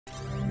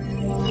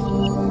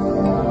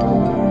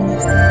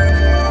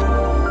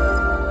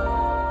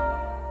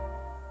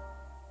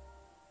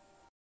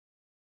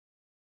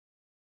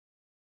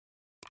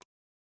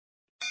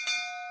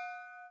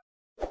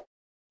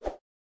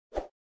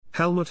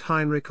Helmut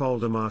Heinrich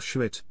Waldemar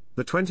Schmidt,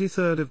 the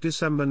 23rd of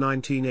December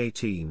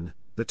 1918,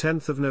 the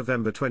 10th of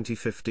November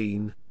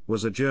 2015,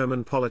 was a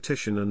German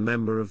politician and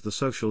member of the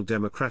Social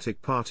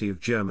Democratic Party of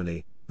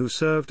Germany, who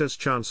served as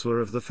Chancellor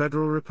of the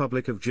Federal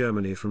Republic of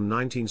Germany from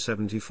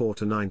 1974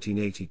 to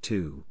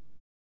 1982.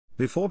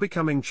 Before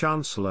becoming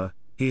Chancellor,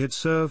 he had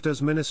served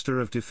as Minister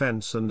of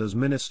Defense and as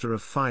Minister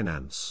of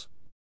Finance.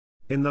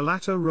 In the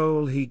latter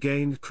role he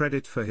gained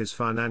credit for his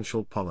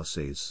financial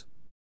policies.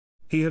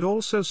 He had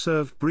also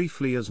served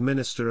briefly as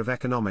Minister of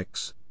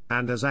Economics,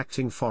 and as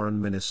acting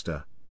Foreign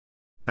Minister.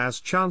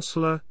 As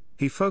Chancellor,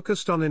 he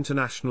focused on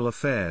international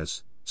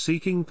affairs,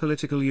 seeking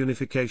political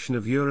unification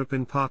of Europe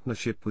in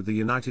partnership with the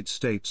United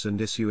States and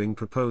issuing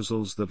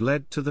proposals that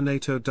led to the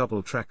NATO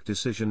double-track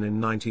decision in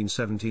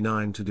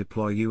 1979 to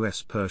deploy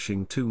US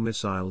Pershing II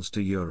missiles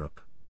to Europe.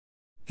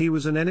 He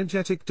was an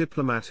energetic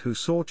diplomat who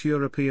sought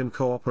European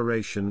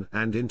cooperation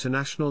and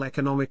international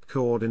economic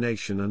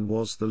coordination and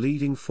was the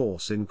leading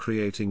force in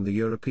creating the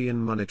European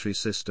monetary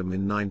system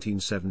in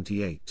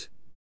 1978.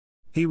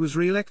 He was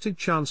re-elected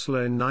Chancellor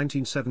in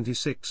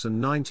 1976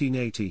 and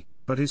 1980,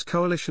 but his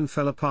coalition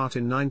fell apart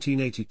in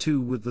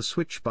 1982 with the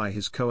switch by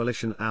his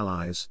coalition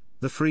allies,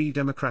 the Free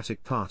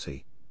Democratic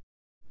Party.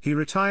 He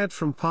retired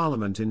from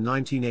Parliament in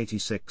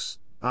 1986,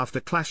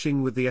 after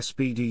clashing with the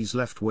SPD's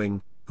left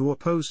wing, who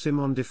opposed him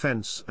on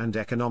defense and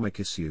economic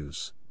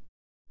issues.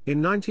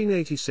 In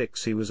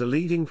 1986 he was a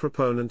leading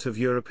proponent of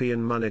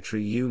European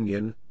Monetary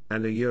Union,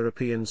 and a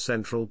European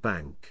Central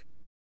Bank.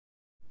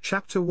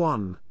 Chapter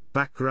 1,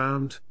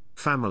 Background,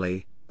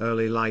 Family,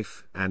 Early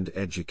Life and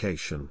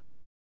Education.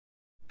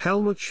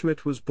 Helmut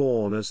Schmidt was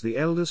born as the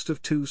eldest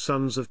of two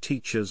sons of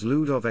teachers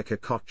Ludovica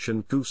Koch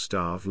and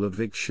Gustav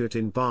Ludwig Schmidt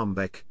in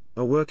Barmbek,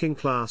 a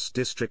working-class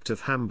district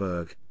of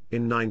Hamburg,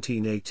 in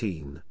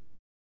 1918.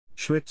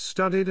 Schmidt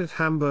studied at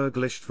Hamburg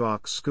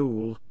Lichtwerk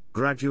School,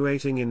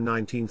 graduating in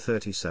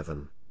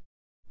 1937.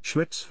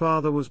 Schmidt's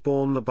father was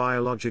born the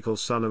biological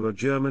son of a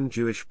German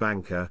Jewish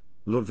banker,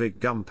 Ludwig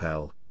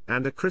Gumpel,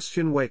 and a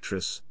Christian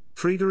waitress,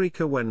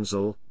 Friederike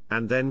Wenzel,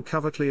 and then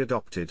covertly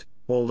adopted,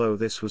 although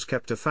this was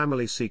kept a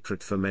family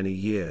secret for many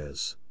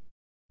years.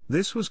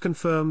 This was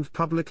confirmed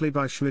publicly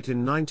by Schmidt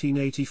in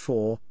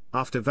 1984,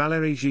 after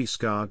Valéry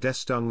Giscard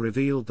d'Estaing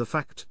revealed the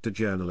fact to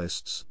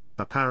journalists,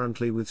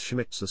 apparently with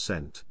Schmidt's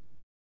assent.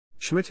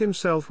 Schmidt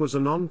himself was a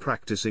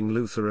non-practicing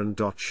Lutheran.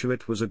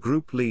 Schmidt was a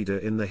group leader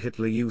in the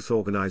Hitler Youth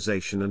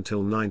Organization until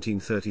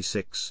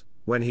 1936,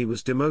 when he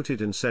was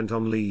demoted and sent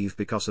on leave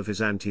because of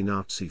his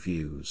anti-Nazi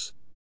views.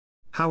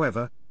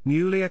 However,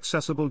 newly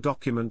accessible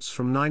documents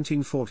from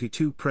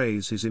 1942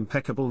 praise his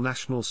impeccable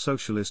National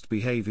Socialist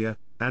behavior,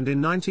 and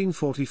in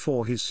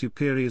 1944 his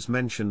superiors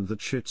mentioned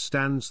that Schmidt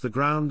stands the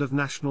ground of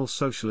National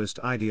Socialist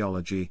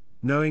ideology,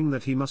 knowing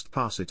that he must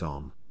pass it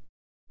on.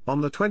 On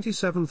the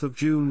 27th of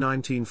June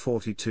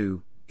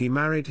 1942, he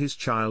married his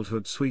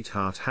childhood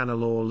sweetheart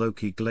Hannelore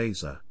Loki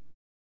Glaser.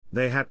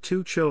 They had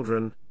two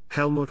children,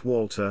 Helmut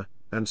Walter,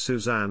 and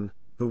Suzanne,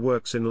 who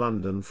works in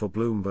London for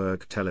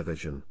Bloomberg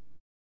Television.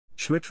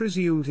 Schmidt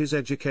resumed his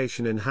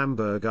education in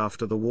Hamburg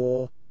after the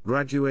war,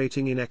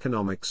 graduating in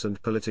economics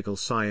and political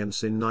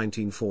science in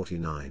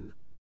 1949.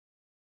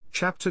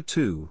 Chapter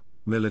 2,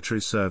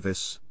 Military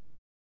Service.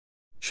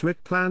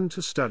 Schmidt planned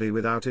to study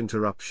without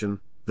interruption,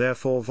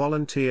 therefore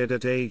volunteered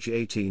at age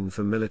 18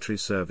 for military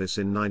service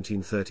in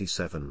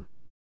 1937.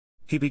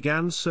 He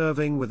began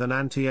serving with an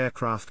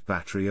anti-aircraft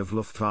battery of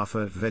Luftwaffe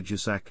at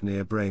Vegesack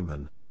near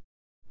Bremen.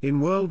 In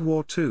World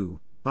War II,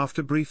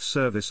 after brief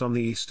service on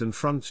the Eastern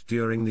Front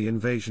during the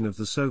invasion of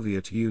the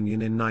Soviet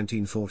Union in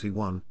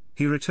 1941,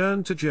 he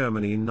returned to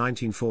Germany in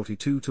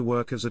 1942 to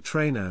work as a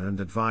trainer and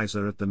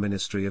advisor at the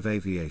Ministry of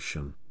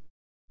Aviation.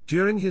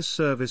 During his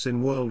service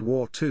in World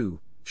War II,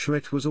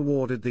 Schmidt was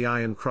awarded the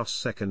Iron Cross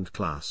Second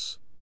Class.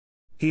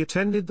 He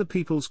attended the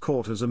People's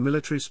Court as a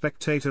military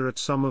spectator at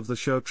some of the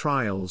show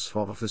trials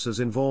for officers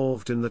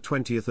involved in the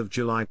 20th of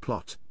July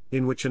plot,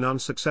 in which an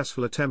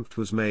unsuccessful attempt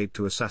was made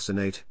to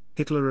assassinate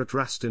Hitler at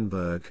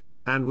Rastenburg,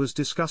 and was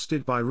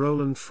disgusted by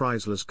Roland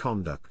Freisler's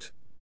conduct.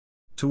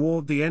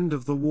 Toward the end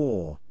of the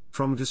war,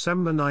 from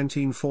December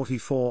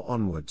 1944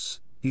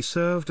 onwards, he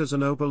served as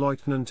an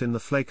Oberleutnant in the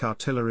Flak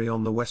Artillery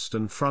on the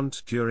Western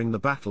Front during the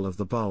Battle of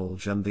the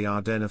Bulge and the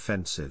Ardennes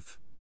Offensive.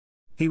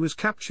 He was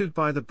captured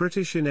by the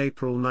British in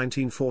April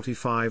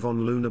 1945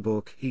 on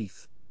Lunenburg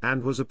Heath,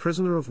 and was a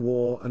prisoner of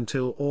war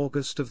until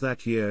August of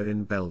that year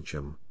in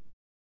Belgium.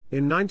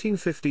 In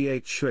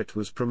 1958 Schmidt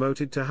was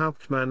promoted to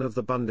Hauptmann of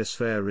the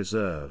Bundeswehr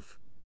Reserve.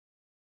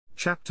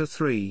 Chapter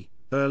 3,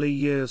 Early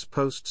Years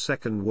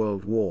Post-Second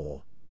World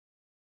War.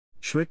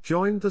 Schmidt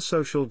joined the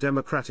Social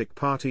Democratic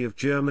Party of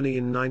Germany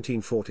in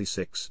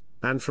 1946,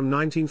 and from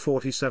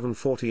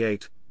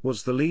 1947-48,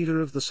 was the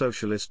leader of the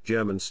Socialist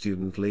German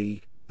Student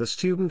League, the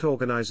student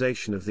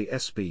organization of the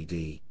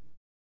SPD.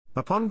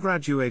 Upon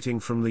graduating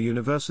from the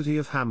University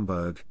of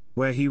Hamburg,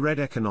 where he read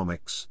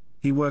economics,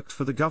 he worked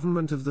for the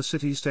government of the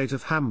city-state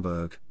of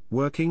Hamburg,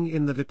 working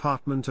in the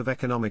Department of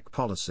Economic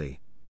Policy.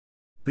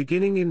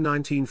 Beginning in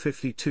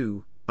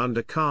 1952,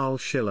 under Karl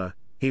Schiller,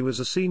 he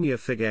was a senior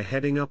figure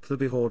heading up the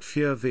Behörde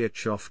für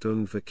Wirtschaft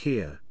und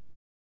Verkehr.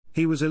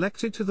 He was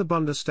elected to the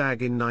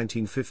Bundestag in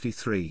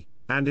 1953,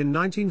 and in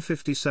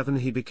 1957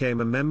 he became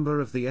a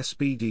member of the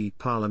SPD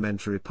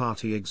parliamentary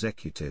party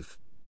executive.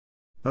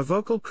 A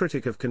vocal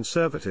critic of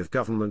conservative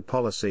government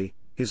policy,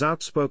 his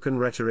outspoken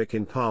rhetoric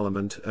in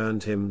parliament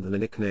earned him the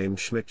nickname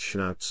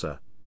Schmidt-Schnauzer.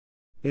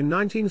 In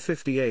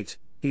 1958,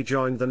 he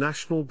joined the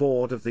National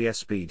Board of the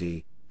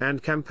SPD,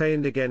 and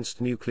campaigned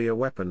against nuclear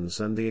weapons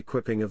and the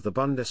equipping of the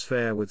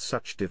Bundeswehr with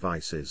such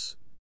devices.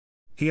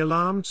 He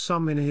alarmed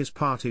some in his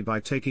party by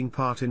taking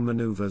part in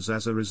maneuvers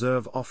as a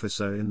reserve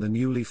officer in the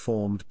newly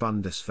formed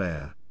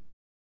Bundeswehr.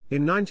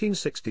 In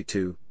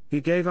 1962,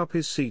 he gave up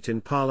his seat in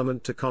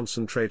parliament to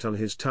concentrate on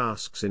his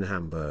tasks in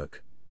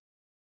Hamburg.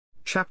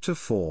 Chapter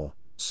 4,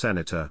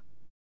 Senator.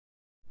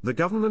 The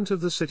government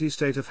of the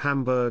city-state of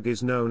Hamburg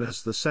is known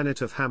as the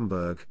Senate of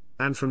Hamburg,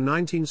 and from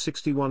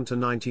 1961 to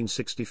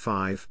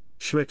 1965,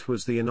 Schmidt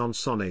was the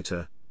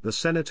Innensenator, the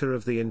Senator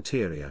of the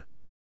Interior.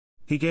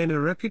 He gained a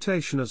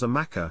reputation as a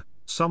macher,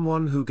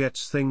 someone who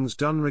gets things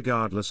done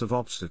regardless of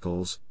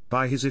obstacles,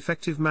 by his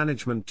effective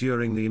management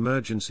during the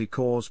emergency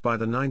caused by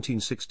the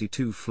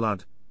 1962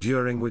 flood,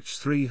 during which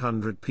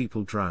 300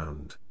 people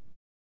drowned.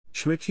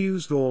 Schmidt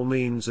used all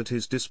means at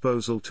his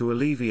disposal to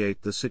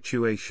alleviate the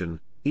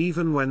situation,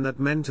 even when that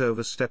meant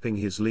overstepping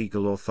his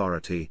legal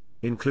authority,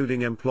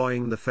 including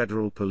employing the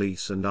federal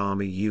police and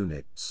army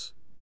units.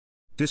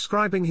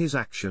 Describing his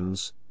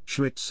actions,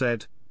 Schmidt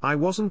said, "I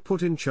wasn't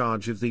put in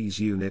charge of these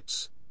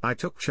units, I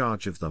took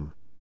charge of them."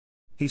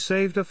 He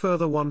saved a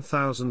further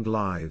 1,000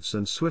 lives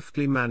and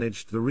swiftly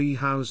managed the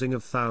rehousing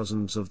of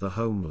thousands of the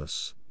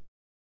homeless.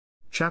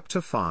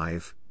 Chapter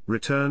 5,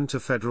 Return to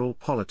Federal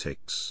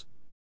Politics.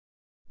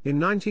 In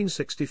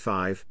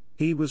 1965,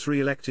 he was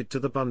re-elected to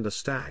the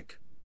Bundestag.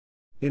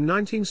 In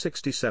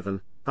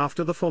 1967,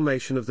 after the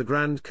formation of the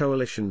Grand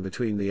Coalition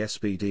between the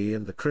SPD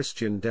and the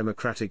Christian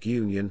Democratic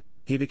Union,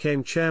 he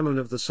became chairman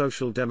of the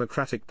Social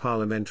Democratic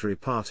Parliamentary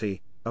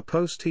Party, a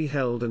post he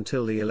held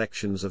until the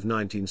elections of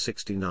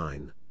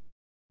 1969.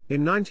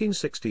 In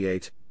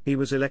 1968, he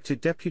was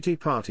elected deputy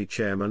party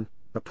chairman,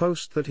 a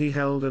post that he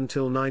held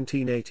until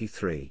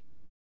 1983.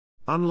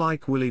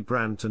 Unlike Willy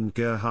Brandt and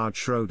Gerhard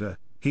Schröder,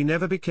 he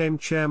never became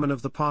chairman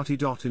of the party.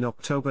 In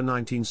October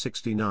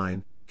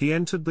 1969, he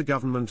entered the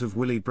government of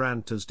Willy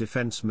Brandt as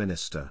defense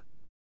minister.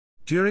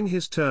 During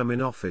his term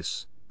in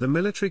office, the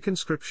military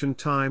conscription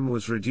time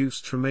was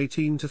reduced from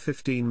 18 to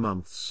 15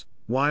 months,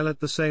 while at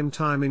the same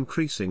time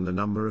increasing the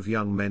number of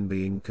young men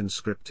being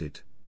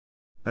conscripted.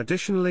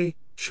 Additionally,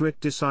 Schmidt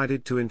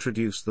decided to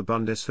introduce the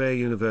Bundeswehr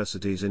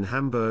universities in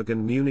Hamburg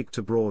and Munich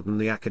to broaden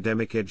the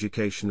academic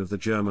education of the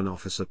German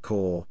officer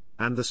corps,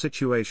 and the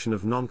situation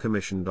of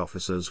non-commissioned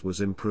officers was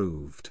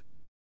improved.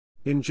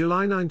 In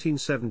July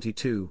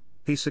 1972,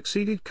 he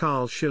succeeded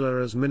Karl Schiller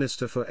as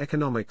Minister for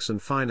Economics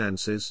and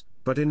Finances,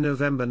 but in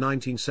November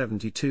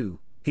 1972,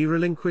 he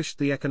relinquished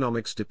the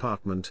Economics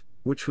Department,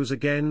 which was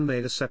again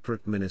made a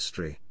separate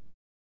ministry.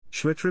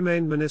 Schmidt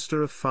remained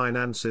Minister of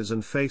Finances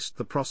and faced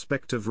the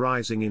prospect of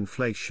rising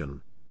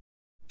inflation.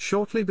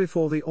 Shortly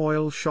before the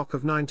oil shock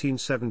of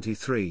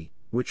 1973,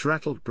 which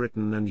rattled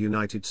Britain and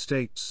United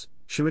States,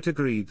 Schmidt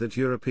agreed that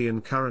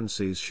European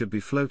currencies should be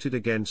floated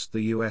against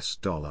the US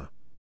dollar.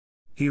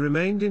 He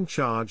remained in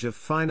charge of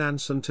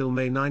finance until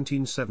May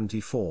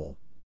 1974.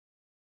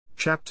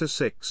 Chapter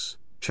 6,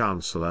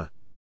 Chancellor.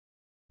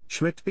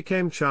 Schmidt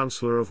became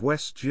Chancellor of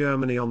West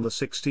Germany on the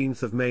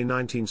 16th of May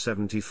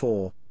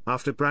 1974,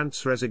 after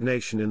Brandt's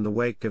resignation in the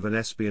wake of an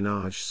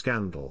espionage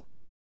scandal.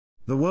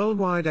 The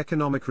worldwide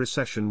economic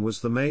recession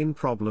was the main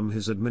problem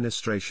his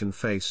administration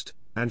faced,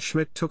 and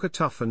Schmidt took a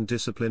tough and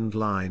disciplined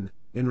line,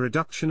 in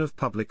reduction of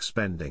public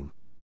spending.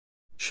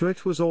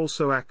 Schmidt was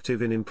also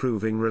active in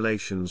improving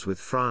relations with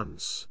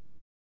France.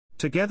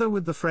 Together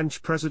with the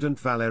French President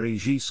Valéry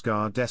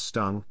Giscard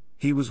d'Estaing,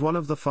 he was one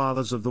of the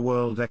fathers of the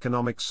World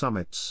Economic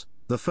Summits,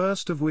 the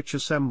first of which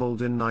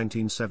assembled in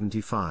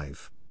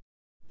 1975.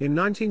 In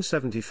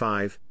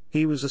 1975,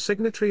 he was a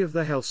signatory of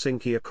the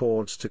Helsinki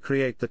Accords to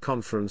create the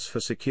Conference for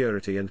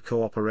Security and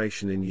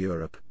Cooperation in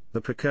Europe, the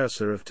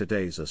precursor of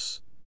today's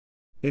US.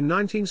 In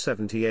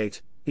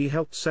 1978, he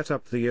helped set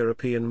up the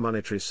European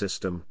monetary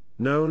system,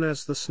 known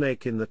as the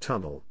snake in the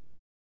tunnel.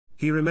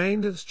 He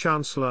remained as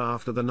Chancellor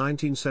after the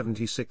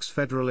 1976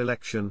 federal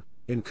election,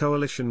 in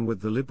coalition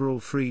with the Liberal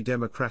Free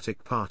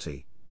Democratic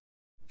Party.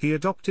 He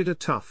adopted a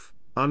tough,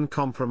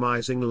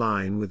 uncompromising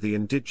line with the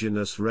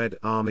indigenous Red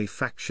Army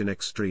faction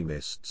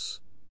extremists.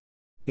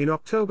 In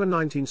October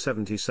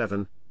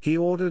 1977, he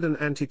ordered an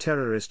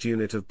anti-terrorist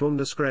unit of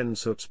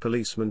Bundesgrenzschutz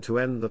policemen to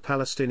end the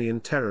Palestinian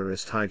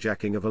terrorist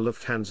hijacking of a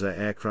Lufthansa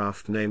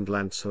aircraft named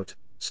Landshut,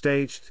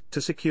 staged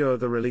to secure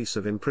the release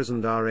of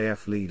imprisoned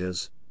RAF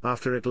leaders,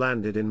 after it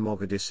landed in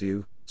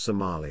Mogadishu,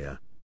 Somalia.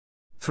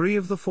 3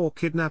 of the 4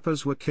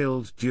 kidnappers were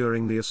killed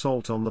during the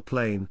assault on the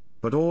plane,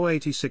 but all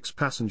 86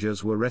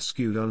 passengers were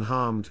rescued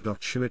unharmed.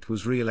 Schmidt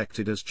was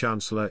re-elected as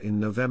Chancellor in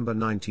November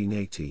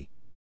 1980.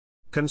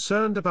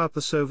 Concerned about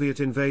the Soviet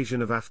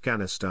invasion of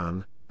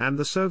Afghanistan, and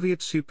the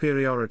Soviet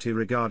superiority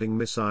regarding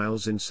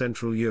missiles in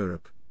Central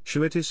Europe,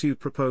 Schmidt issued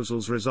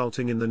proposals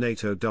resulting in the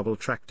NATO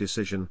double-track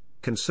decision,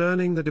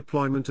 concerning the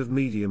deployment of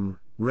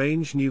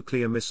medium-range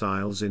nuclear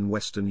missiles in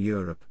Western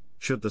Europe,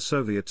 should the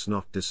Soviets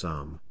not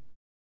disarm.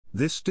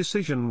 This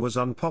decision was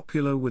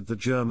unpopular with the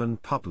German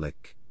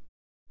public.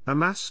 A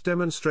mass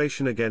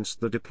demonstration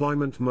against the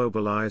deployment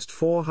mobilized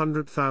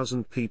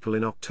 400,000 people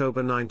in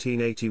October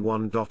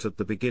 1981. At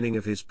the beginning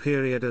of his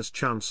period as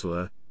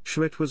Chancellor,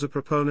 Schmidt was a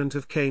proponent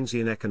of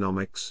Keynesian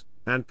economics,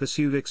 and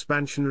pursued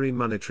expansionary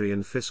monetary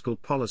and fiscal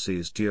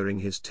policies during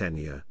his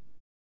tenure.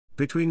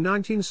 Between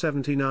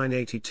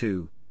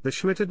 1979–82, the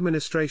Schmidt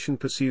administration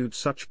pursued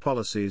such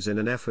policies in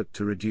an effort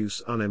to reduce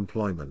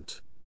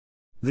unemployment.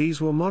 These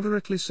were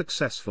moderately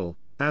successful,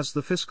 as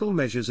the fiscal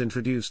measures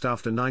introduced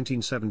after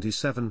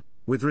 1977,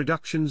 with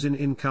reductions in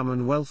income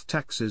and wealth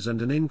taxes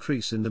and an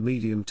increase in the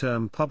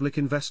medium-term public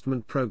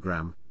investment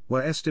program,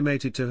 were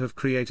estimated to have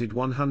created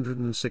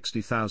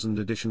 160,000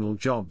 additional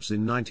jobs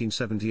in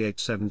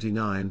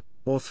 1978–79,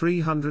 or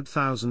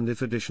 300,000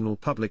 if additional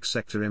public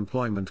sector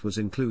employment was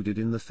included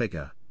in the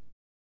figure.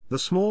 The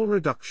small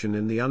reduction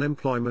in the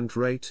unemployment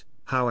rate,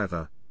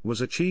 however,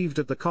 was achieved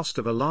at the cost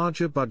of a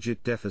larger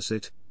budget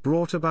deficit,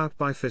 brought about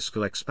by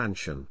fiscal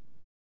expansion.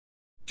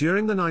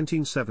 During the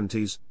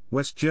 1970s,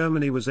 West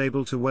Germany was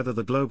able to weather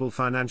the global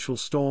financial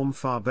storm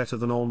far better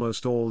than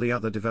almost all the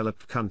other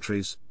developed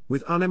countries,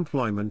 with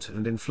unemployment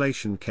and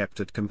inflation kept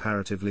at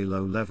comparatively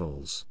low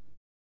levels.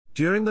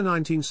 During the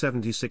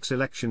 1976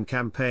 election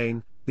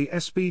campaign, the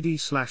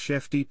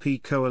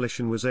SPD/FDP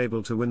coalition was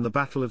able to win the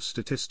battle of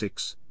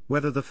statistics,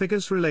 whether the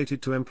figures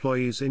related to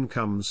employees'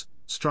 incomes,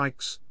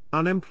 strikes,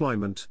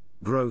 unemployment,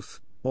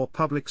 growth, or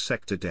public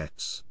sector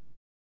debts.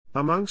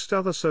 Amongst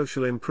other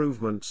social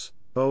improvements,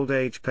 old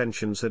age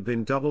pensions had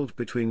been doubled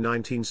between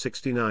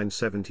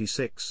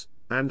 1969–76,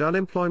 and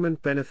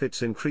unemployment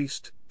benefits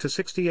increased to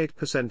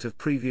 68% of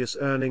previous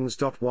earnings.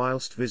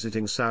 Whilst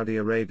visiting Saudi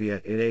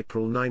Arabia in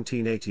April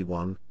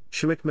 1981,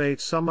 Schmidt made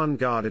some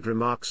unguarded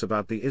remarks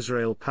about the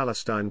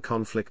Israel-Palestine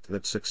conflict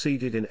that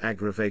succeeded in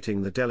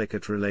aggravating the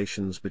delicate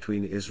relations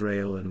between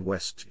Israel and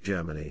West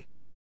Germany.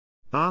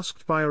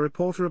 Asked by a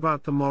reporter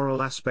about the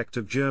moral aspect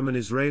of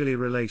German-Israeli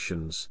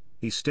relations,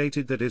 he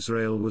stated that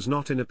Israel was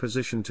not in a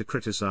position to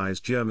criticize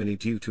Germany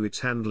due to its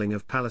handling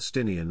of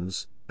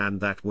Palestinians, and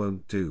that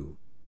won't do.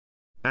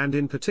 And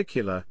in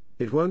particular,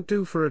 it won't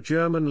do for a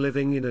German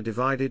living in a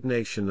divided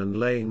nation and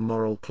laying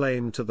moral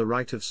claim to the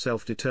right of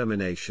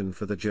self-determination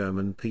for the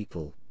German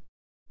people.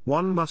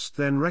 One must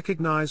then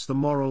recognize the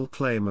moral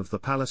claim of the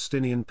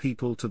Palestinian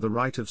people to the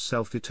right of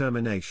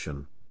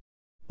self-determination.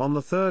 On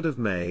the 3rd of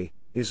May,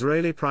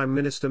 Israeli Prime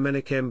Minister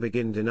Menachem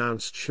Begin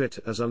denounced Schmidt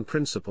as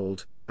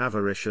unprincipled,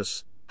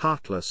 avaricious,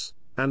 heartless,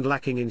 and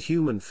lacking in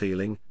human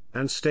feeling,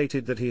 and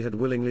stated that he had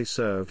willingly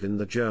served in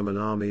the German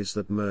armies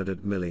that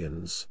murdered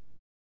millions.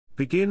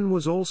 Begin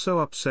was also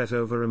upset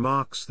over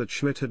remarks that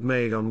Schmidt had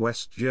made on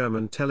West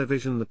German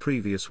television the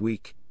previous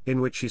week, in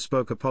which he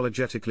spoke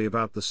apologetically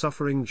about the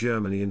suffering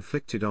Germany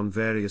inflicted on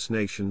various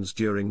nations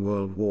during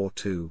World War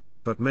II,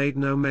 but made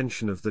no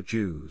mention of the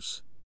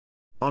Jews.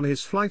 On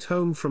his flight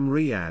home from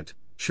Riyadh,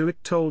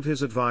 Schmidt told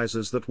his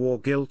advisers that war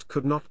guilt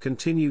could not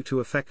continue to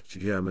affect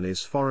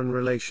Germany's foreign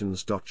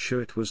relations.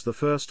 Schmidt was the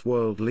first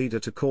world leader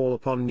to call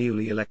upon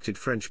newly elected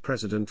French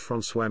President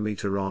François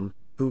Mitterrand,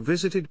 who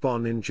visited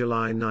Bonn in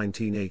July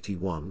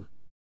 1981.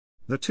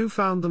 The two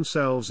found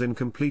themselves in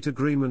complete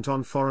agreement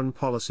on foreign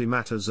policy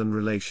matters and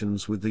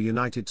relations with the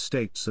United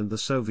States and the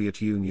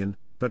Soviet Union,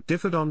 but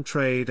differed on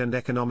trade and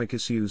economic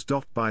issues.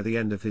 By the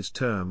end of his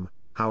term,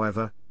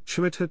 however,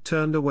 Schmidt had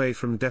turned away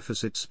from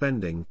deficit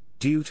spending,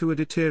 due to a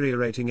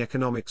deteriorating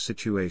economic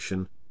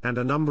situation, and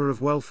a number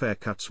of welfare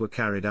cuts were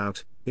carried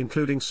out,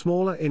 including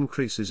smaller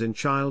increases in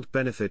child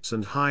benefits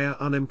and higher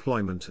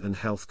unemployment and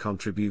health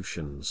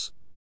contributions.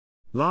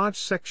 Large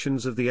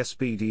sections of the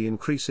SPD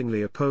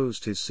increasingly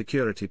opposed his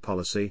security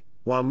policy,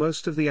 while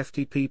most of the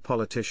FDP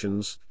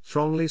politicians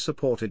strongly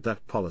supported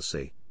that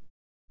policy.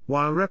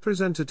 While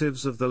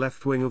representatives of the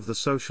left wing of the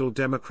Social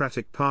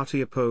Democratic Party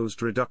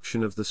opposed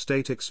reduction of the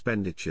state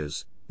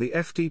expenditures, the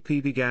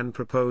FDP began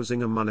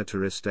proposing a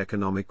monetarist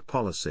economic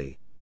policy.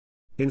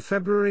 In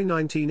February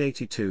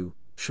 1982,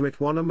 Schmidt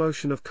won a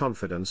motion of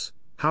confidence.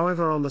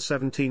 However, on the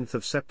 17th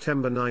of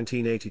September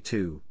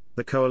 1982,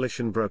 the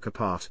coalition broke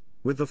apart,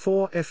 with the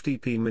 4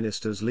 FDP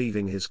ministers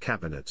leaving his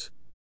cabinet.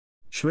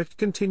 Schmidt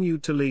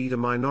continued to lead a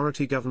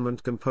minority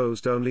government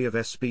composed only of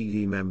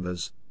SPD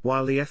members,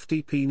 while the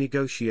FDP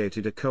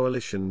negotiated a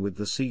coalition with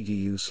the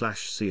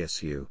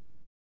CDU/CSU.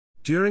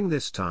 During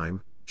this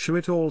time,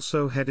 Schmidt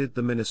also headed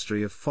the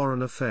Ministry of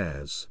Foreign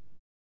Affairs.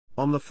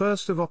 On the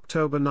 1st of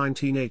October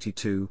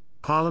 1982,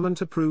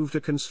 Parliament approved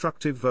a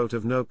constructive vote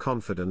of no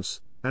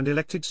confidence, and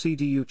elected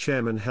CDU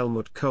chairman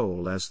Helmut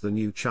Kohl as the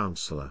new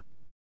Chancellor.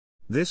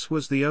 This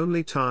was the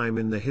only time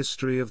in the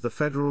history of the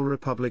Federal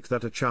Republic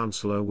that a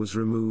Chancellor was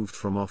removed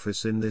from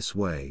office in this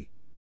way.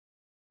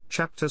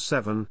 Chapter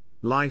 7,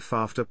 Life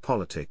After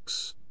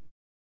Politics.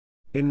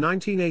 In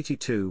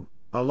 1982,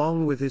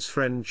 along with his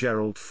friend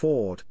Gerald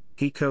Ford,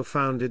 he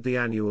co-founded the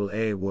annual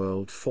A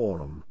World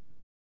Forum.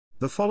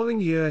 The following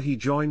year he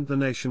joined the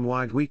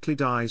nationwide weekly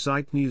Die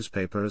Zeit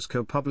newspaper as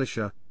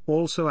co-publisher,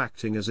 also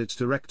acting as its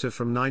director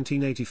from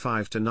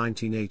 1985 to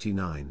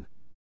 1989.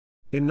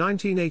 In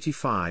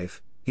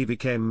 1985, he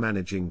became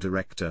managing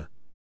director.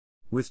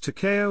 With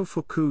Takeo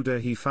Fukuda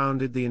he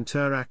founded the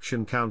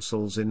Interaction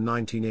Councils in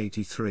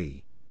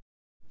 1983.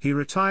 He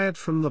retired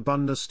from the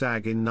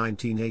Bundestag in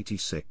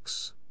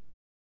 1986.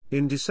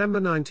 In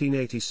December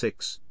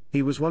 1986,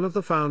 he was one of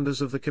the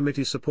founders of the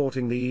committee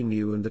supporting the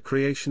EMU and the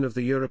creation of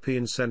the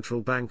European Central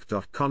Bank.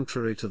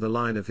 Contrary to the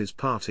line of his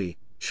party,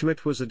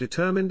 Schmidt was a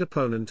determined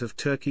opponent of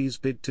Turkey's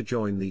bid to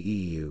join the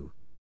EU.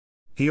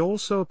 He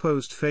also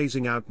opposed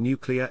phasing out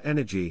nuclear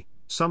energy,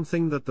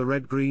 something that the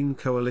Red-Green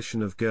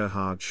coalition of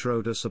Gerhard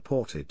Schroeder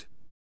supported.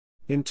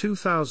 In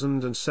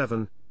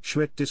 2007,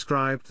 Schmidt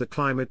described the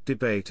climate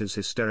debate as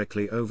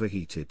hysterically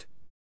overheated.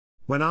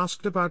 When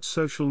asked about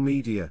social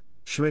media,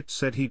 Schmidt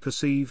said he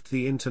perceived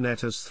the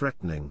internet as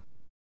threatening.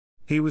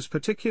 He was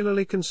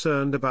particularly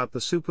concerned about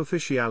the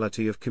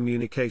superficiality of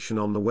communication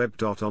on the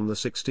web. On the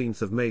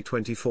 16th of May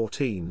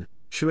 2014,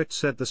 Schmidt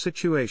said the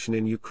situation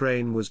in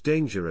Ukraine was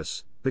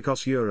dangerous,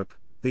 because Europe,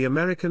 the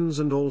Americans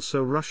and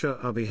also Russia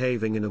are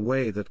behaving in a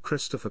way that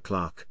Christopher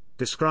Clark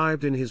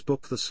described in his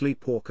book The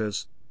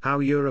Sleepwalkers, How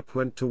Europe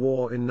Went to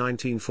War in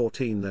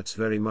 1914. That's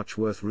very much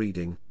worth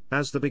reading,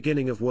 as the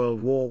beginning of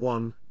World War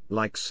I,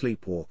 like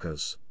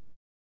Sleepwalkers.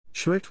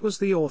 Schmidt was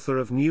the author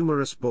of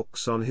numerous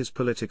books on his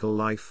political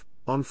life,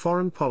 on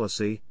foreign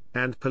policy,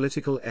 and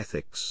political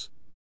ethics.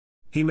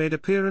 He made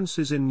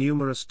appearances in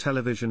numerous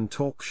television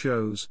talk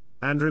shows,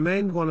 and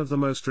remained one of the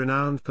most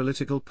renowned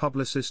political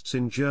publicists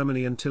in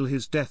Germany until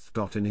his death.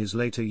 In his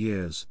later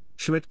years,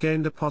 Schmidt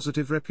gained a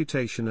positive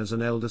reputation as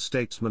an elder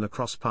statesman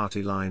across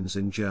party lines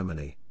in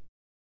Germany.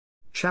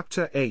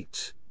 Chapter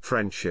 8: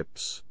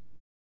 Friendships.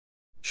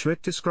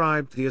 Schmidt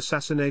described the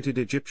assassinated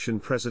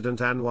Egyptian President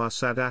Anwar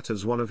Sadat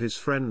as one of his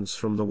friends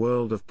from the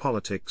world of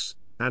politics,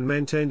 and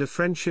maintained a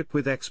friendship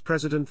with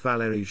ex-President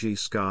Valéry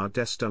Giscard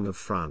d'Estaing of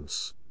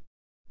France.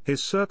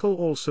 His circle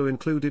also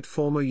included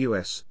former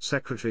U.S.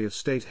 Secretary of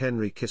State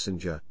Henry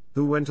Kissinger,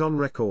 who went on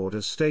record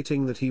as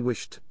stating that he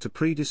wished to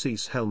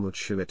predecease Helmut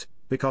Schmidt,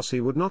 because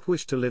he would not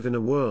wish to live in a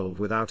world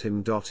without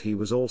him. He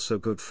was also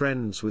good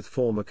friends with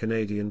former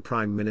Canadian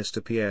Prime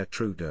Minister Pierre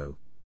Trudeau.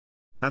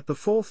 At the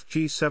fourth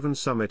G7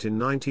 summit in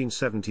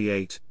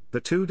 1978, the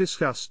two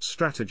discussed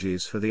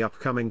strategies for the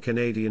upcoming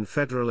Canadian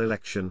federal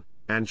election,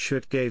 and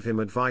Schmidt gave him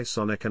advice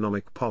on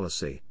economic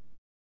policy.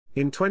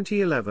 In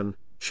 2011,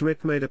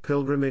 Schmidt made a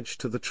pilgrimage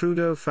to the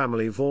Trudeau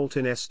family vault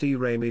in St.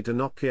 Remy de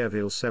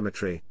Nopierville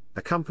Cemetery,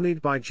 accompanied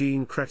by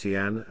Jean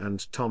Chrétien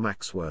and Tom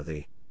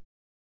Axworthy.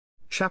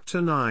 Chapter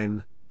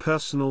 9: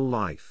 Personal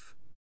Life.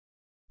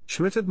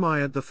 Schmidt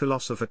admired the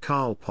philosopher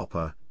Karl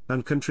Popper,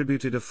 and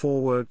contributed a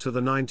foreword to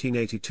the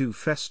 1982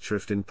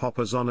 Festschrift in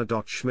Popper's honor.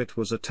 Schmidt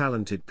was a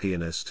talented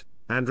pianist,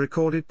 and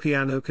recorded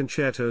piano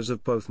concertos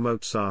of both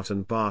Mozart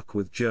and Bach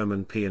with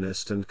German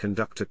pianist and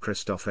conductor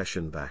Christoph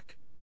Eschenbach.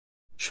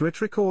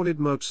 Schmidt recorded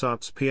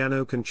Mozart's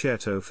Piano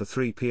Concerto for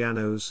three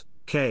pianos,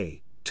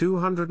 K.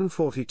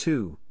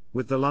 242,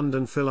 with the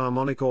London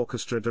Philharmonic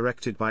Orchestra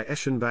directed by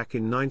Eschenbach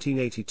in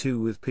 1982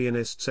 with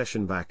pianists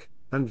Eschenbach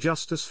and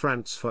Justus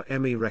Frantz for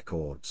EMI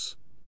Records.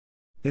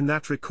 In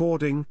that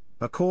recording,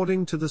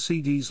 according to the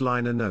CD's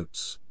liner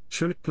notes,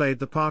 Schmidt played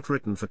the part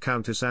written for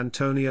Countess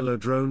Antonia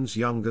Lodrone's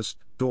youngest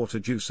daughter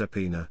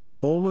Giuseppina,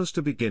 almost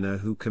a beginner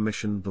who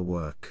commissioned the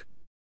work.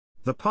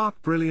 The part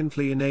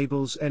brilliantly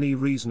enables any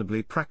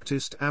reasonably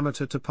practiced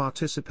amateur to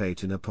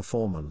participate in a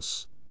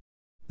performance.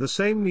 The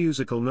same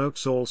musical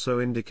notes also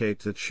indicate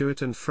that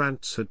Schmidt and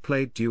Frantz had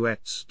played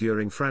duets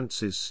during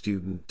Frantz's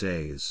student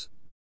days.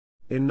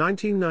 In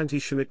 1990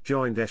 Schmidt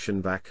joined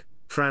Eschenbach,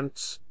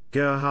 Frantz,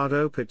 Gerhard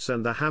Opitz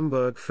and the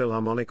Hamburg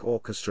Philharmonic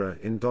Orchestra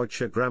in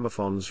Deutsche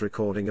Grammophon's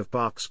recording of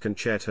Bach's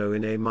Concerto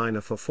in A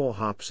minor for four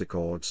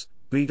harpsichords,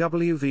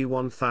 BWV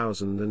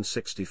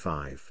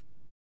 1065.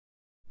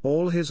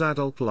 All his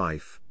adult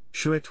life,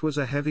 Schmidt was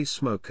a heavy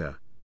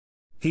smoker.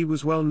 He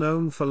was well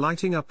known for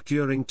lighting up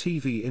during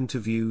TV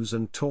interviews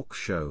and talk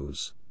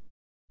shows.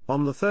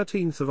 On the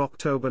 13th of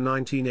October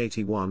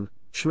 1981,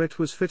 Schmidt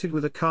was fitted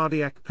with a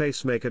cardiac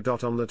pacemaker.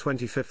 On the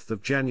 25th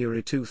of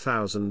January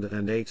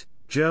 2008,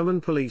 German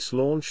police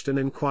launched an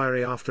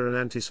inquiry after an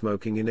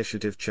anti-smoking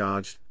initiative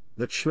charged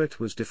that Schmidt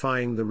was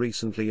defying the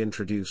recently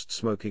introduced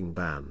smoking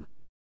ban.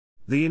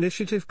 The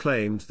initiative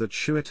claimed that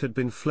Schmidt had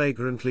been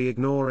flagrantly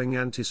ignoring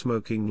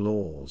anti-smoking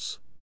laws.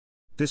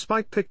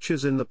 Despite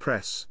pictures in the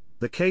press,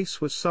 the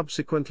case was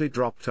subsequently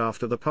dropped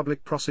after the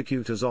public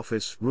prosecutor's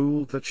office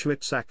ruled that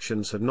Schmidt's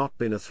actions had not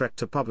been a threat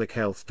to public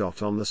health.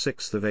 On the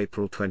 6th of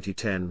April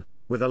 2010,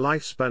 with a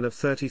lifespan of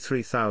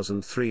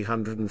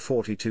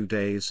 33,342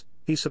 days,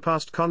 he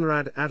surpassed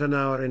Konrad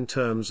Adenauer in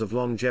terms of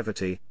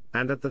longevity,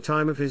 and at the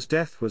time of his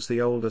death was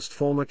the oldest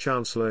former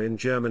chancellor in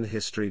German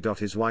history.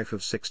 His wife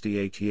of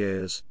 68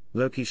 years,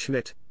 Loki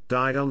Schmidt,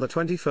 died on the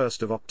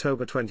 21st of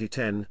October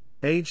 2010,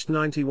 aged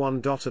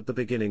 91. At the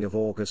beginning of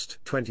August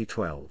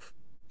 2012,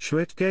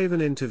 Schmidt gave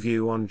an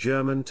interview on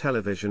German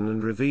television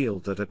and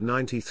revealed that at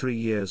 93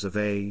 years of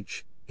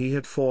age, he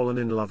had fallen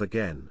in love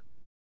again.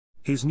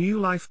 His new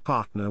life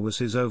partner was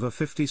his over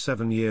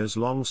 57 years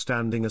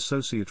long-standing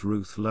associate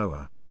Ruth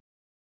Lower.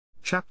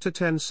 Chapter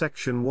 10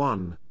 Section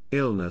 1,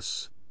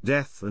 Illness,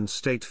 Death and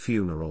State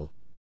Funeral.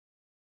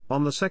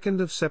 On the 2nd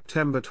of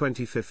September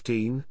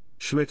 2015,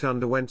 Schmidt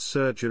underwent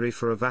surgery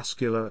for a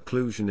vascular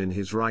occlusion in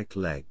his right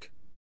leg.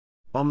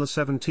 On the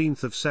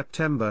 17th of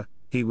September,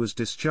 he was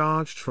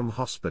discharged from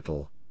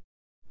hospital.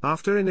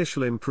 After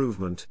initial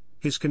improvement,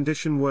 his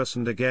condition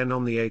worsened again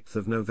on the 8th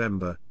of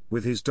November,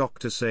 with his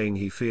doctor saying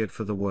he feared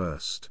for the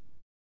worst.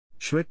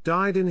 Schmidt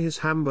died in his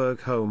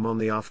Hamburg home on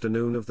the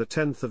afternoon of the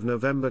 10th of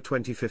November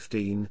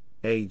 2015,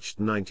 aged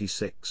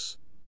 96.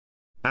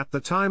 At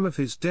the time of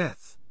his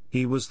death,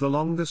 he was the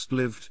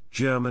longest-lived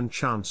German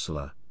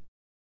Chancellor.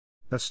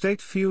 A state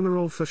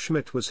funeral for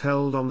Schmidt was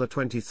held on the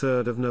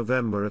 23rd of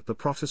November at the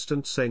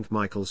Protestant St.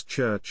 Michael's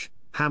Church,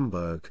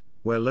 Hamburg,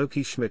 where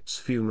Loki Schmidt's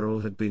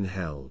funeral had been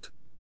held.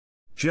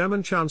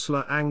 German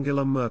Chancellor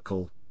Angela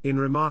Merkel, in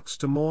remarks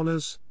to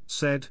mourners,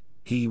 said,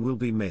 "He will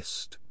be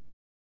missed.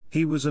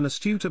 He was an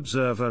astute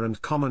observer and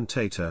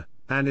commentator,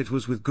 and it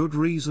was with good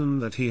reason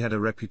that he had a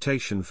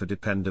reputation for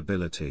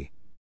dependability."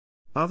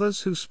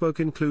 Others who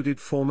spoke included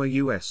former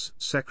U.S.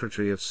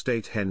 Secretary of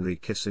State Henry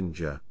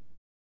Kissinger.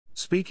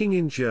 Speaking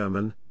in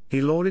German,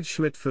 he lauded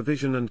Schmidt for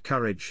vision and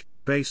courage,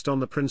 based on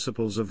the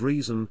principles of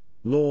reason,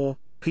 law,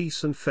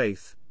 peace and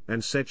faith,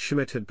 and said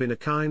Schmidt had been a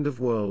kind of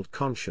world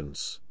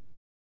conscience.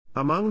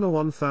 Among the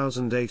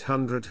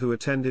 1,800 who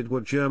attended were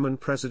German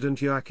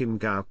President Joachim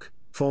Gauck,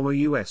 former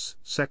U.S.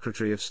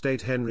 Secretary of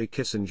State Henry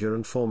Kissinger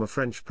and former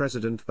French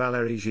President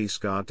Valéry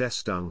Giscard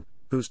d'Estaing,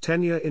 whose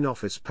tenure in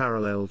office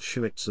paralleled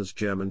Schmidt's as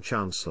German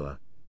Chancellor.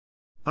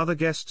 Other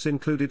guests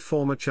included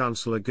former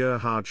Chancellor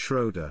Gerhard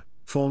Schröder,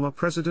 former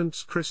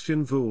Presidents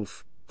Christian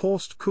Wulff,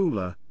 Horst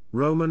Köhler,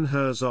 Roman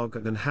Herzog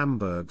and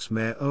Hamburg's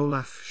Mayor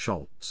Olaf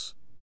Scholz.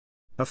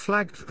 A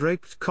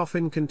flag-draped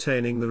coffin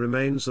containing the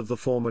remains of the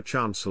former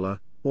Chancellor,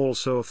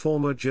 also a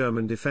former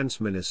German defense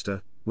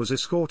minister, was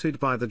escorted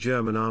by the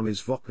German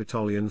Army's Vok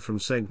Battalion from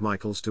St.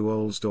 Michael's to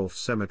Ohlsdorf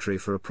Cemetery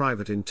for a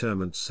private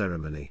interment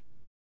ceremony.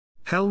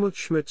 Helmut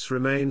Schmidt's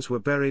remains were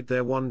buried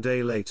there one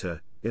day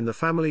later, in the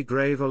family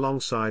grave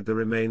alongside the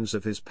remains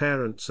of his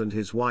parents and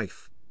his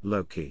wife,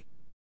 Loki.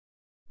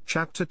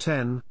 Chapter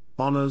 10,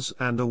 Honors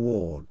and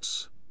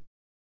Awards.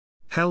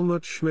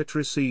 Helmut Schmidt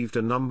received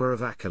a number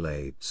of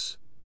accolades.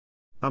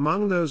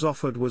 Among those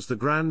offered was the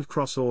Grand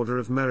Cross Order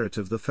of Merit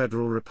of the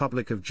Federal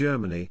Republic of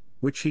Germany,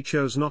 which he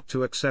chose not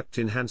to accept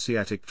in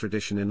Hanseatic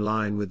tradition in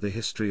line with the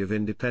history of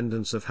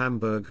independence of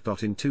Hamburg.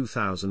 In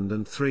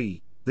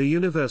 2003, the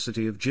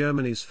University of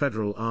Germany's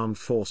Federal Armed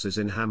Forces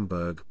in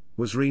Hamburg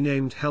was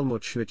renamed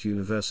Helmut Schmidt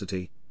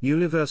University,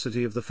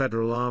 University of the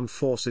Federal Armed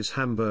Forces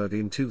Hamburg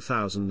in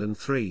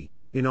 2003,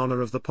 in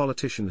honor of the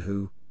politician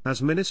who,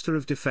 as Minister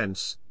of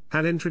Defense,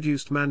 had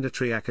introduced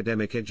mandatory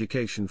academic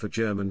education for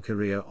German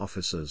career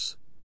officers.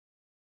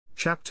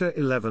 Chapter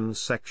 11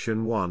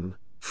 Section 1,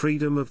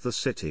 Freedom of the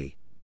City.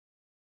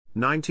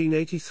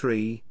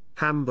 1983,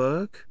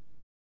 Hamburg.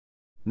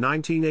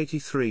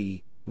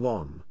 1983,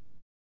 Bonn.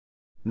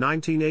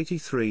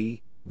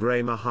 1983,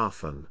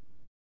 Bremerhaven.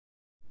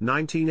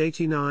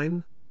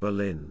 1989,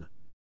 Berlin.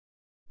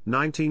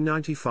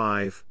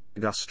 1995,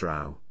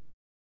 Güstrow.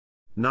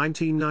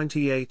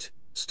 1998,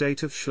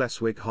 State of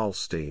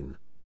Schleswig-Holstein.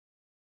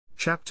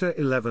 Chapter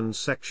 11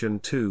 Section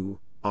 2,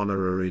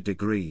 Honorary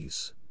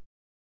Degrees.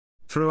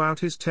 Throughout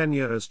his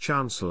tenure as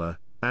Chancellor,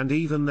 and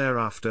even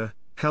thereafter,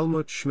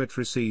 Helmut Schmidt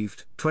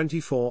received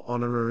 24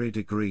 honorary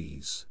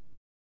degrees.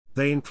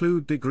 They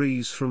include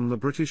degrees from the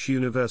British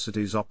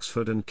universities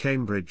Oxford and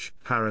Cambridge,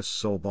 Paris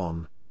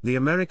Sorbonne, the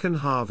American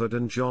Harvard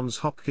and Johns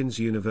Hopkins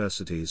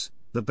universities,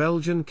 the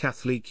Belgian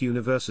Catholic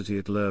University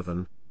at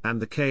Leuven, and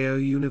the Keio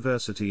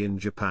University in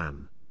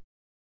Japan.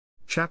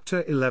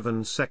 Chapter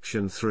 11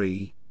 Section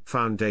 3,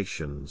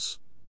 Foundations.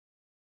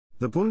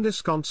 The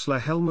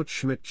Bundeskanzler Helmut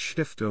Schmidt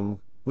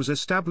Stiftung was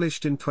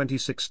established in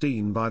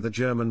 2016 by the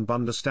German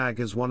Bundestag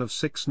as one of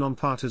 6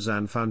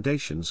 nonpartisan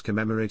foundations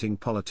commemorating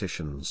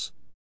politicians.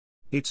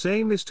 Its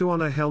aim is to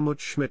honor Helmut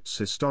Schmidt's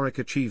historic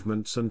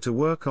achievements and to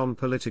work on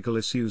political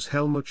issues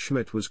Helmut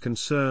Schmidt was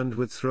concerned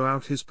with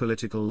throughout his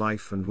political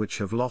life and which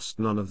have lost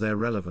none of their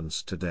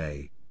relevance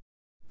today.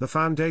 The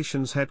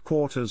foundation's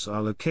headquarters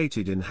are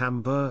located in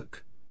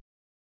Hamburg.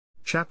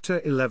 Chapter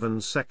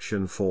 11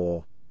 Section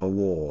 4,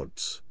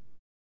 Awards.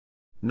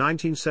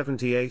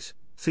 1978,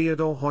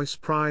 Theodor Heuss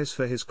Prize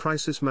for his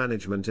crisis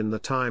management in the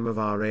time of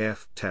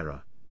RAF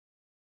terror.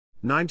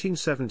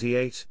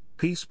 1978,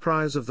 Peace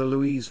Prize of the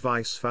Louise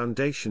Weiss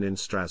Foundation in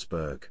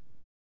Strasbourg.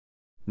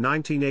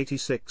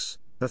 1986,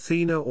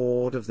 Athena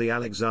Award of the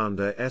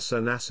Alexander S.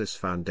 Onassis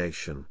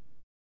Foundation.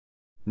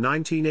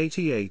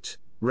 1988,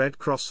 Red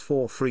Cross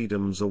for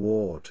Freedoms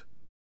Award.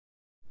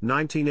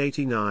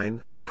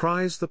 1989,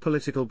 Prize the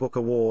Political Book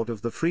Award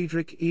of the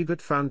Friedrich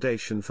Ebert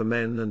Foundation for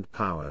Men and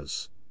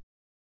Powers.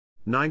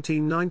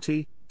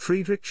 1990,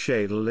 Friedrich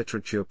Schädel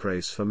Literature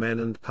Prize for Men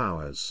and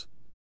Powers.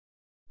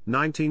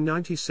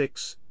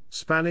 1996,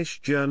 Spanish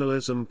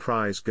Journalism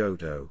Prize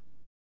Godot.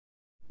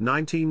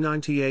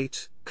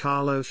 1998,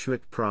 Carlo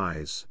Schmidt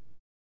Prize.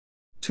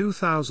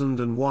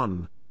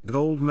 2001,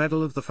 Gold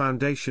Medal of the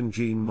Foundation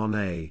Jean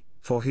Monnet,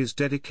 for his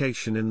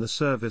dedication in the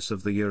service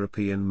of the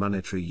European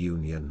Monetary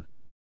Union.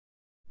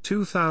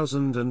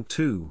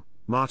 2002,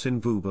 Martin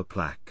Buber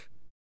Plaque.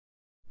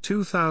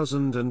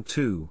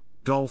 2002,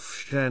 Dolph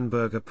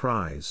Sternberger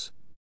Prize.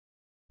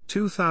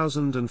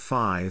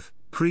 2005,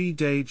 Prix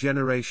des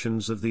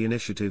Generations of the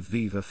initiative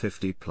Viva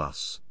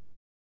 50+.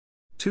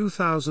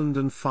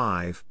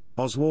 2005,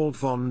 Oswald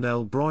von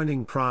der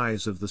Breuning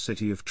Prize of the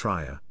City of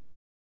Trier.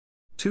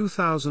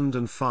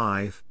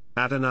 2005,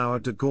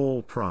 Adenauer de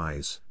Gaulle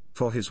Prize,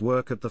 for his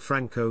work at the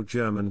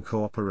Franco-German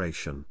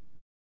cooperation.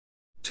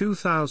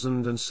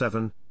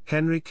 2007,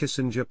 Henry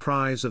Kissinger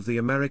Prize of the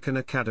American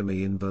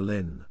Academy in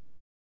Berlin.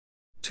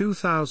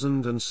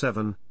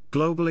 2007,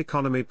 Global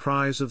Economy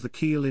Prize of the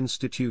Kiel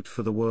Institute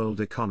for the World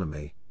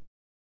Economy.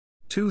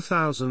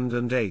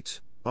 2008,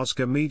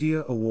 Oscar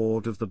Media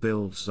Award of the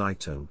Bild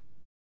Zeitung.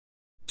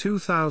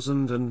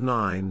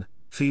 2009,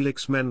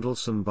 Felix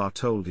Mendelssohn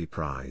Bartholdy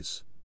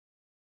Prize.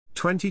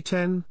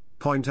 2010,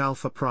 Point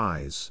Alpha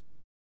Prize.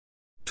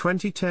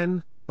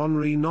 2010,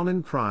 Henri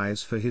Nonin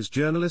Prize for his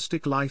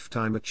journalistic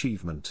lifetime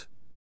achievement.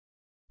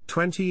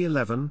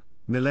 2011,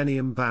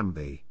 Millennium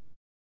Bambi.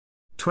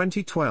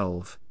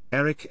 2012,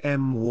 Eric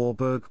M.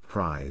 Warburg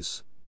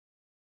Prize.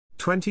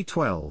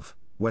 2012,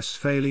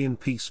 Westphalian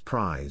Peace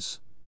Prize.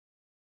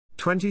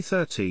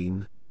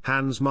 2013,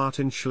 Hans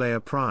Martin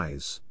Schleyer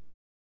Prize.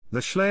 The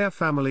Schleyer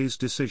family's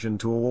decision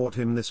to award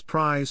him this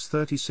prize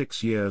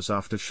 36 years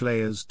after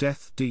Schleyer's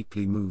death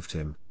deeply moved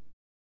him.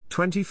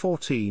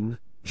 2014,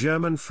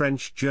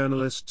 German-French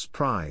Journalists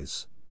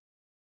Prize.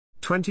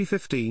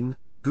 2015,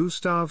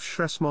 Gustav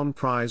Stresemann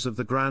Prize of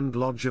the Grand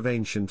Lodge of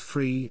Ancient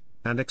Free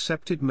and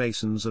Accepted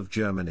Masons of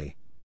Germany.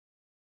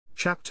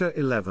 Chapter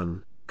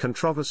 11,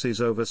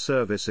 Controversies over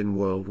Service in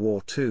World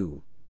War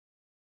II.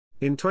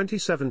 In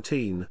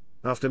 2017,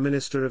 after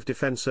Minister of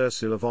Defense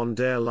Ursula von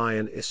der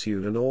Leyen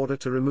issued an order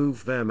to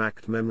remove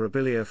Wehrmacht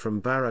memorabilia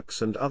from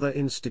barracks and other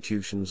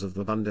institutions of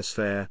the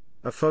Bundeswehr,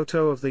 a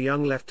photo of the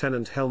young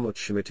Lieutenant Helmut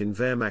Schmidt in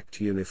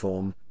Wehrmacht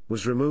uniform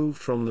was removed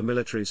from the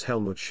military's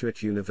Helmut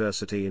Schmidt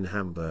University in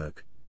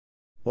Hamburg.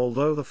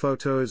 Although the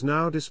photo is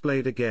now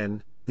displayed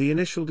again, the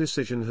initial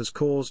decision has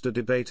caused a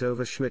debate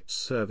over Schmidt's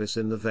service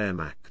in the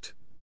Wehrmacht.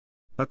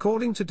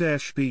 According to Der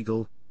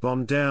Spiegel,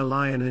 von der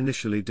Leyen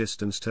initially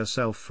distanced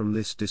herself from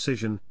this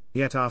decision,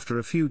 yet after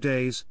a few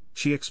days,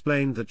 she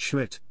explained that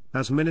Schmidt,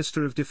 as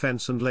Minister of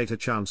Defense and later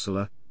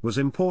Chancellor, was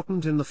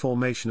important in the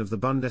formation of the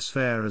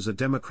Bundeswehr as a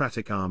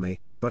democratic army,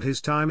 but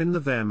his time in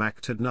the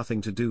Wehrmacht had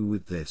nothing to do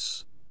with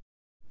this.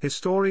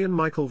 Historian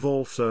Michael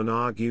Wolfsohn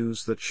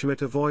argues that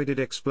Schmidt avoided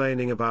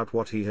explaining about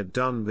what he had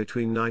done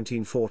between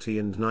 1940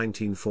 and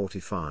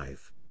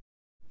 1945.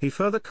 He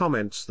further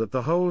comments that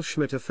the whole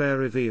Schmidt affair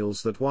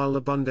reveals that while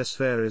the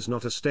Bundeswehr is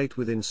not a state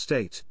within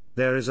state,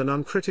 there is an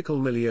uncritical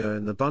milieu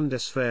in the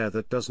Bundeswehr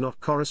that does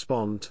not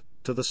correspond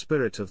to the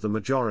spirit of the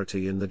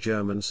majority in the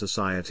German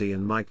society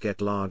and might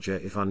get larger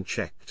if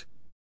unchecked.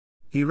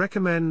 He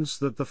recommends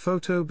that the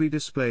photo be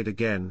displayed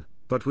again,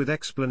 but with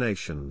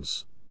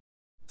explanations.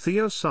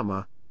 Theo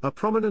Sommer, a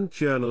prominent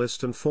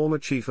journalist and former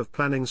chief of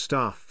planning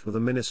staff for the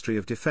Ministry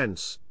of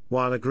Defense,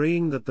 while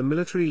agreeing that the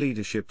military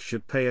leadership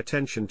should pay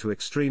attention to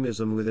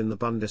extremism within the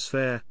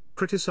Bundeswehr,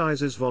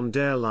 criticizes von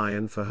der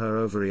Leyen for her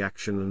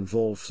overreaction and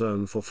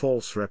Wolfsohn for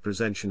false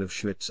representation of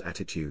Schmidt's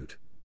attitude.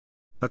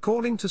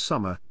 According to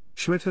Sommer,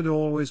 Schmidt had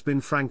always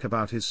been frank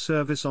about his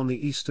service on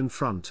the Eastern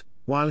Front,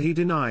 while he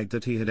denied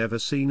that he had ever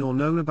seen or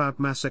known about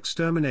mass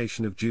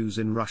extermination of Jews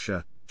in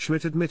Russia.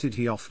 Schmidt admitted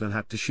he often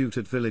had to shoot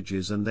at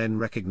villages and then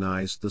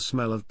recognized the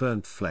smell of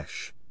burnt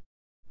flesh.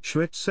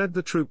 Schmidt said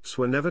the troops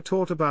were never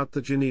taught about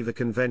the Geneva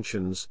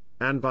Conventions,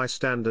 and by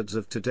standards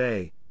of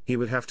today, he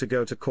would have to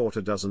go to court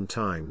a dozen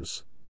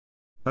times.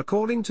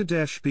 According to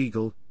Der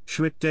Spiegel,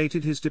 Schmidt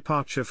dated his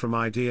departure from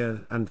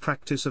idea and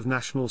practice of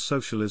National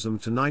Socialism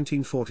to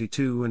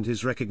 1942 and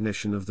his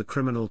recognition of the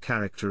criminal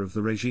character of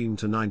the regime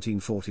to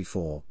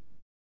 1944.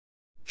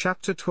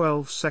 Chapter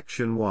 12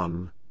 Section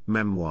 1,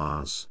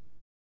 Memoirs.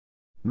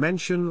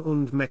 Menschen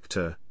und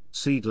Mächte,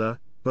 Siedler,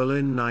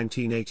 Berlin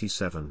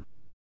 1987.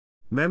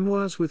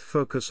 Memoirs with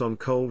focus on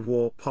Cold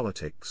War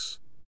politics.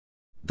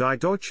 Die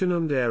Deutschen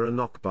und ihre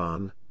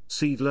Nachbarn,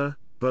 Siedler,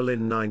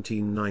 Berlin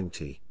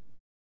 1990.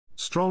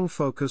 Strong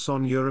focus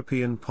on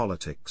European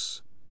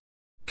politics.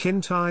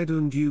 Kindheit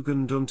und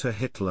Jugend unter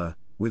Hitler,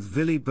 with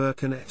Willy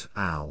Birken et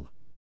al.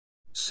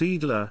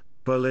 Siedler,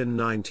 Berlin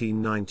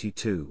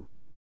 1992.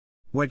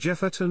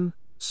 Wegeferten,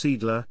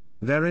 Siedler,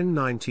 Verin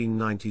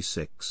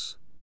 1996.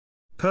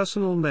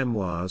 Personal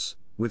memoirs,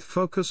 with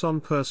focus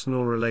on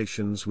personal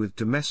relations with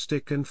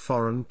domestic and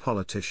foreign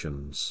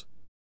politicians.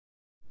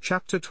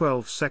 Chapter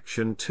 12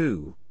 Section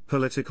 2,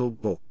 Political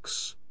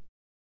Books.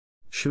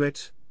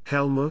 Schmidt,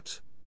 Helmut.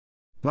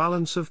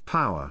 Balance of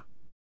Power.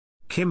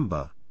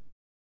 Kimber.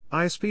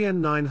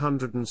 ISBN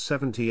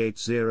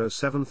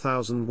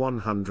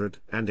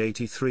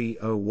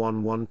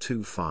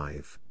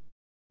 978-07183-01125.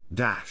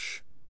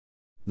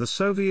 The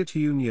Soviet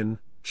Union,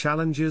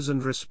 Challenges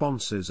and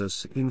Responses as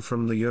Seen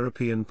from the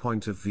European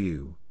Point of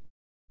View.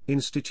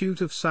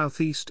 Institute of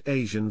Southeast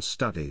Asian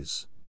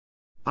Studies.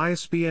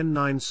 ISBN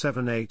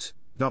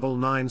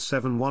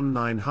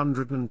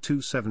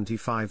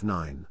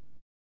 978-9971900-275-9.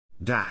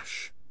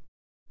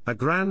 A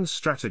Grand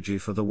Strategy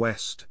for the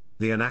West,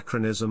 the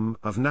Anachronism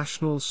of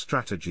National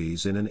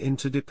Strategies in an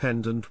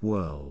Interdependent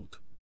World.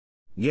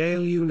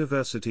 Yale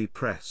University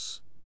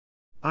Press.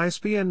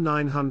 ISBN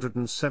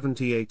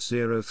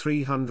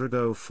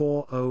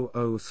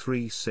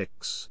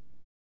 978-0300-040036.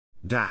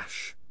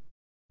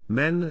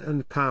 Men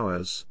and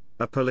Powers,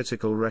 A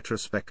Political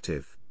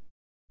Retrospective.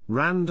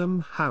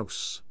 Random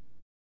House.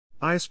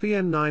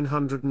 ISBN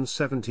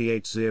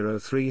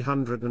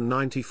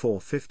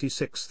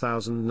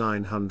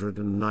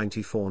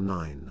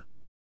 978-0394-56994-9.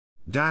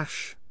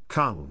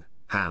 Kung,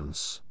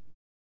 Hans.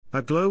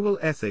 A Global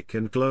Ethic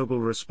and Global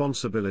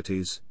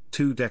Responsibilities,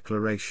 Two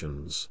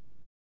Declarations.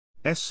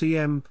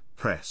 SCM,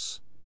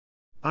 Press.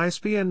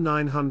 ISBN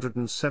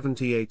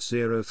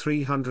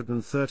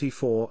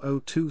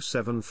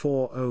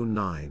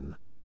 978-0334-0274009.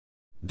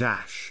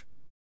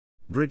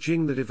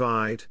 Bridging the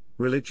Divide,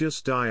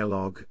 Religious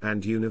Dialogue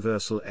and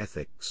Universal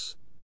Ethics.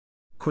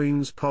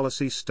 Queen's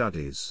Policy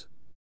Studies.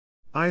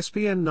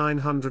 ISBN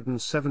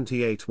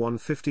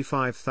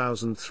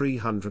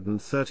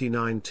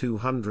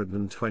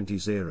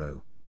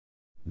 978-155339-220.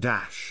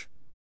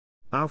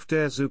 Auf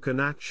der Suche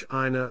nach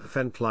einer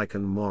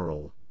öffentlichen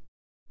Moral.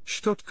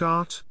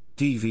 Stuttgart,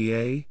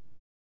 DVA.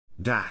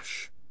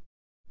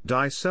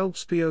 Die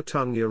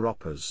Selbstbeotung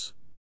Europas.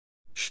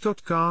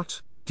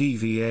 Stuttgart,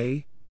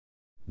 DVA.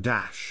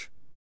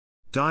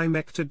 Die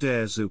Mächte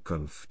der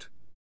Zukunft.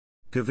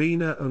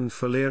 Gewinner und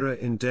Verlierer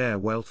in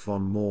der Welt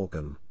von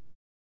morgen.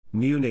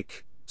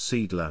 Munich,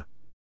 Siedler.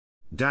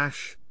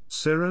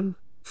 Siren,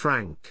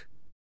 Frank.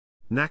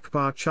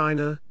 Nachbar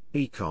China,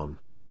 Econ.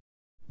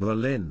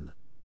 Berlin.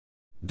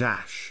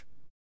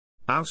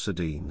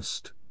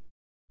 Außerdienst.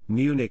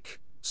 Munich,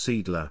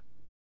 Siedler.